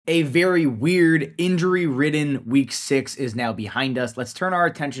A very weird, injury-ridden week 6 is now behind us. Let's turn our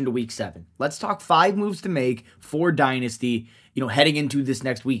attention to week 7. Let's talk 5 moves to make for Dynasty, heading into this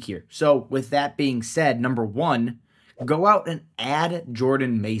next week here. So with that being said, number 1, go out and add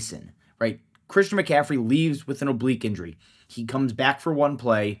Jordan Mason, right? Christian McCaffrey leaves with an oblique injury. He comes back for one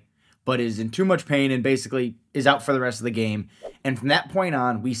play, but is in too much pain and basically is out for the rest of the game. And from that point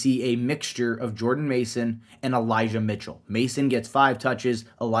on, we see a mixture of Jordan Mason and Elijah Mitchell. Mason gets 5 touches,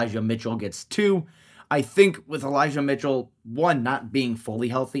 Elijah Mitchell gets 2. I think with Elijah Mitchell, 1, not being fully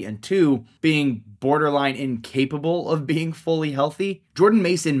healthy, and 2, being borderline incapable of being fully healthy, Jordan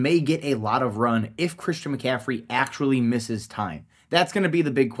Mason may get a lot of run if Christian McCaffrey actually misses time. That's going to be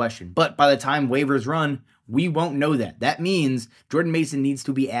the big question. But by the time waivers run, we won't know that. That means Jordan Mason needs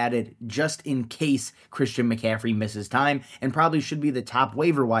to be added just in case Christian McCaffrey misses time, and probably should be the top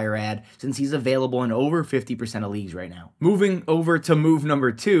waiver wire add since he's available in over 50% of leagues right now. Moving over to move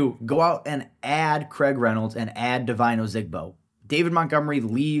number 2, go out and add Craig Reynolds and add Devine Ozigbo. David Montgomery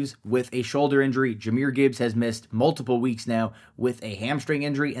leaves with a shoulder injury. Jahmyr Gibbs has missed multiple weeks now with a hamstring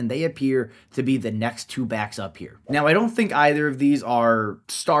injury, and they appear to be the next 2 backs up here. Now, I don't think either of these are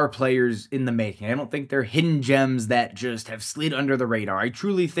star players in the making. I don't think they're hidden gems that just have slid under the radar. I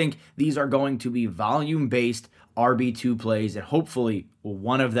truly think these are going to be volume-based RB2 plays, and hopefully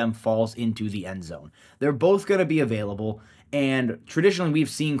one of them falls into the end zone. They're both going to be available, and traditionally we've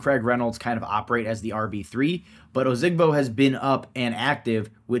seen Craig Reynolds kind of operate as the RB3, but Ozigbo has been up and active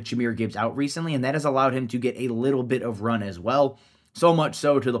with Jahmyr Gibbs out recently, and that has allowed him to get a little bit of run as well. So much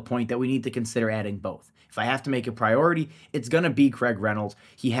so to the point that we need to consider adding both. If I have to make a priority, it's going to be Craig Reynolds.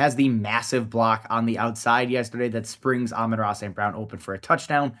 He has the massive block on the outside yesterday that springs Amon-Ra St. Brown open for a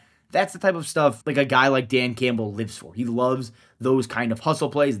touchdown. That's the type of stuff like a guy like Dan Campbell lives for. He loves those kind of hustle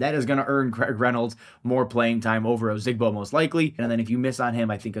plays. That is going to earn Craig Reynolds more playing time over Ozigbo most likely. And then if you miss on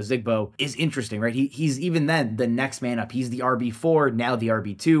him, I think Ozigbo is interesting, right? He's even then the next man up. He's the RB4, now the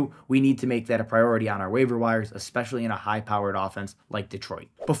RB2. We need to make that a priority on our waiver wires, especially in a high-powered offense like Detroit.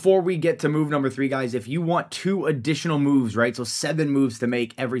 Before we get to move number 3, guys, if you want 2 additional moves, right, so 7 moves to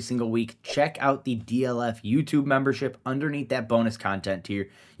make every single week, check out the DLF YouTube membership. Underneath that bonus content tier,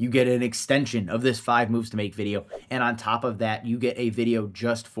 you get an extension of this 5 moves to make video. And on top of that, you get a video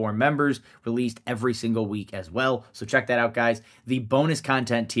just for members released every single week as well. So check that out, guys. The bonus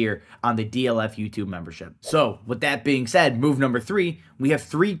content tier on the DLF YouTube membership. So with that being said, move number 3, we have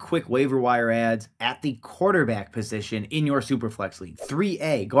 3 quick waiver wire ads at the quarterback position in your Superflex League.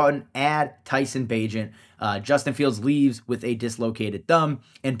 3A, go out and add Tyson Bagent. Justin Fields leaves with a dislocated thumb,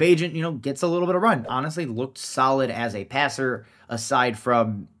 and Bagent, gets a little bit of run. Honestly, looked solid as a passer, aside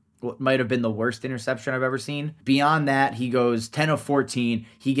from what might have been the worst interception I've ever seen. Beyond that, he goes 10 of 14.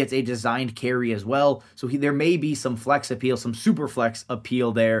 He gets a designed carry as well. So there may be some flex appeal, some super flex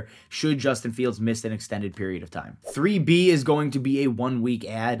appeal there should Justin Fields miss an extended period of time. 3B is going to be a 1-week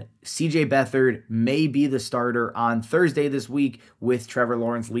ad. CJ Beathard may be the starter on Thursday this week with Trevor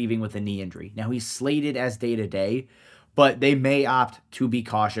Lawrence leaving with a knee injury. Now, he's slated as day-to-day, but they may opt to be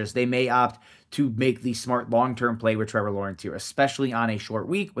cautious. They may opt to make the smart long-term play with Trevor Lawrence here, especially on a short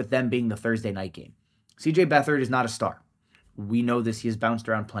week with them being the Thursday night game. CJ Beathard is not a star. We know this. He has bounced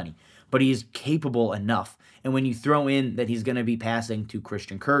around plenty, but he is capable enough. And when you throw in that he's going to be passing to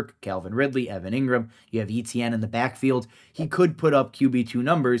Christian Kirk, Calvin Ridley, Evan Ingram, you have ETN in the backfield, he could put up QB2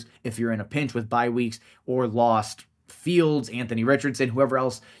 numbers if you're in a pinch with bye weeks or lost Fields, Anthony Richardson, whoever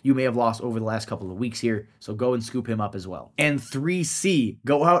else you may have lost over the last couple of weeks here. So go and scoop him up as well. And 3C,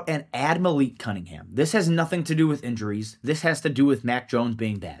 go out and add Malik Cunningham. This has nothing to do with injuries. This has to do with Mac Jones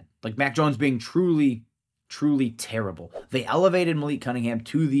being bad. Like Mac Jones being truly terrible. They elevated Malik Cunningham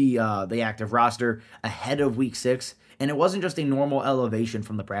to the active roster ahead of week 6. And it wasn't just a normal elevation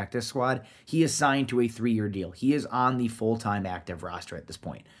from the practice squad. He is signed to a 3-year deal. He is on the full-time active roster at this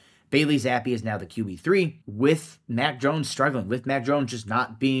point. Bailey Zappi is now the QB3 with Mac Jones struggling, with Mac Jones just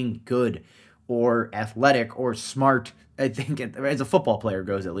not being good or athletic or smart, I think, as a football player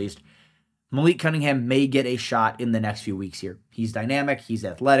goes at least. Malik Cunningham may get a shot in the next few weeks here. He's dynamic, he's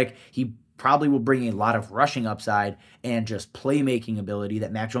athletic, he probably will bring a lot of rushing upside and just playmaking ability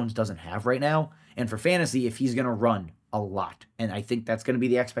that Mac Jones doesn't have right now. And for fantasy, if he's going to run a lot, and I think that's going to be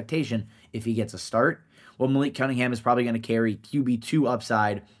the expectation if he gets a start, well, Malik Cunningham is probably going to carry QB2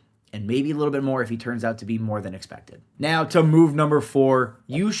 upside and maybe a little bit more if he turns out to be more than expected. Now to move number 4,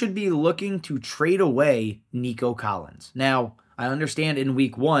 you should be looking to trade away Nico Collins. Now, I understand in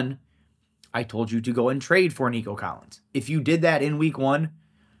week 1, I told you to go and trade for Nico Collins. If you did that in week 1,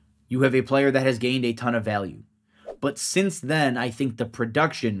 you have a player that has gained a ton of value. But since then, I think the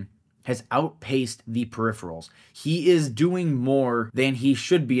production has outpaced the peripherals. He is doing more than he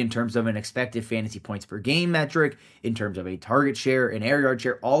should be in terms of an expected fantasy points per game metric, in terms of a target share, an air yard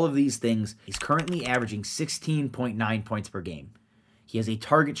share, all of these things. He's currently averaging 16.9 points per game. He has a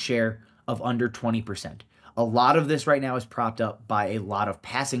target share of under 20%. A lot of this right now is propped up by a lot of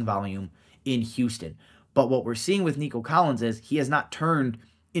passing volume in Houston. But what we're seeing with Nico Collins is he has not turned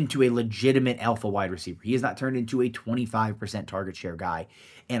into a legitimate alpha wide receiver. He has not turned into a 25% target share guy.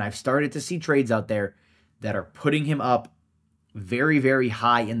 And I've started to see trades out there that are putting him up very, very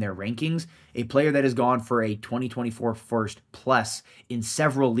high in their rankings. A player that has gone for a 2024 first plus in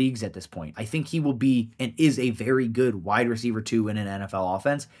several leagues at this point. I think he will be and is a very good wide receiver too in an NFL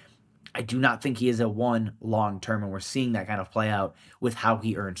offense. I do not think he is a one long term, and we're seeing that kind of play out with how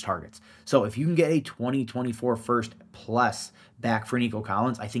he earns targets. So if you can get a 2024 first plus back for Nico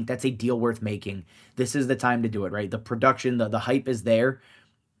Collins, I think that's a deal worth making. This is the time to do it, right? The production, the hype is there.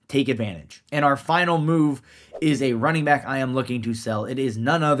 Take advantage. And our final move is a running back I am looking to sell. It is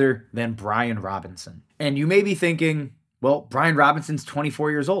none other than Brian Robinson. And you may be thinking, well, Brian Robinson's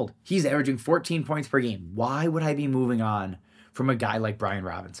 24 years old. He's averaging 14 points per game. Why would I be moving on from a guy like Brian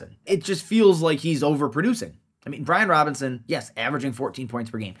Robinson? It just feels like he's overproducing. I mean, Brian Robinson, yes, averaging 14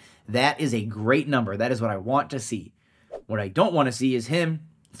 points per game. That is a great number. That is what I want to see. What I don't want to see is him,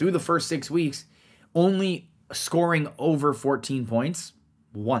 through the first 6 weeks, only scoring over 14 points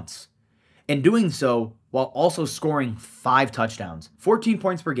once. And doing so while also scoring 5 touchdowns. 14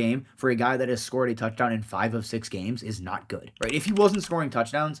 points per game for a guy that has scored a touchdown in 5 of 6 games is not good, right? If he wasn't scoring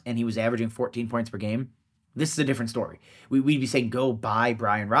touchdowns and he was averaging 14 points per game, this is a different story. We'd be saying go buy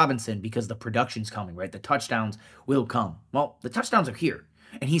Brian Robinson because the production's coming, right? The touchdowns will come. Well, the touchdowns are here,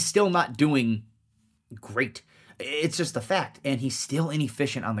 and he's still not doing great. It's just a fact, and he's still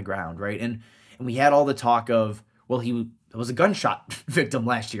inefficient on the ground, right? And we had all the talk of, well, he was a gunshot victim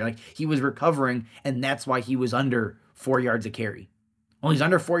last year. Like, he was recovering, and that's why he was under 4 yards a carry. Well, he's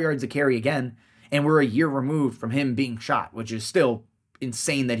under 4 yards a carry again, and we're a year removed from him being shot, which is still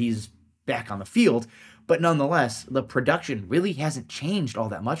insane that he's back on the field. But nonetheless, the production really hasn't changed all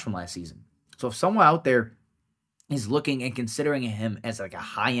that much from last season. So if someone out there is looking and considering him as like a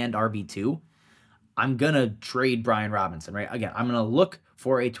high-end RB2, I'm going to trade Brian Robinson, right? Again, I'm going to look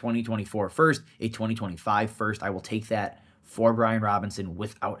for a 2024 first, a 2025 first. I will take that for Brian Robinson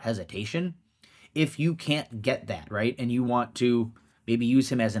without hesitation. If you can't get that, right, and you want to maybe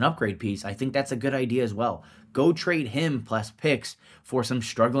use him as an upgrade piece, I think that's a good idea as well. Go trade him plus picks for some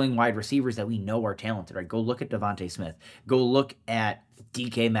struggling wide receivers that we know are talented, right? Go look at Devontae Smith. Go look at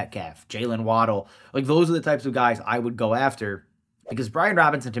DK Metcalf, Jalen Waddle. Like, those are the types of guys I would go after, because Brian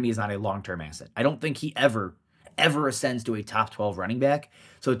Robinson to me is not a long-term asset. I don't think he ever ascends to a top 12 running back.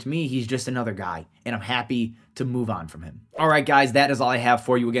 So to me, he's just another guy, and I'm happy to move on from him. All right, guys, that is all I have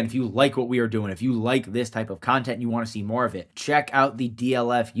for you. Again, if you like what we are doing, if you like this type of content and you want to see more of it, check out the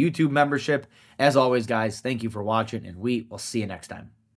DLF YouTube membership. As always, guys, thank you for watching, and we will see you next time.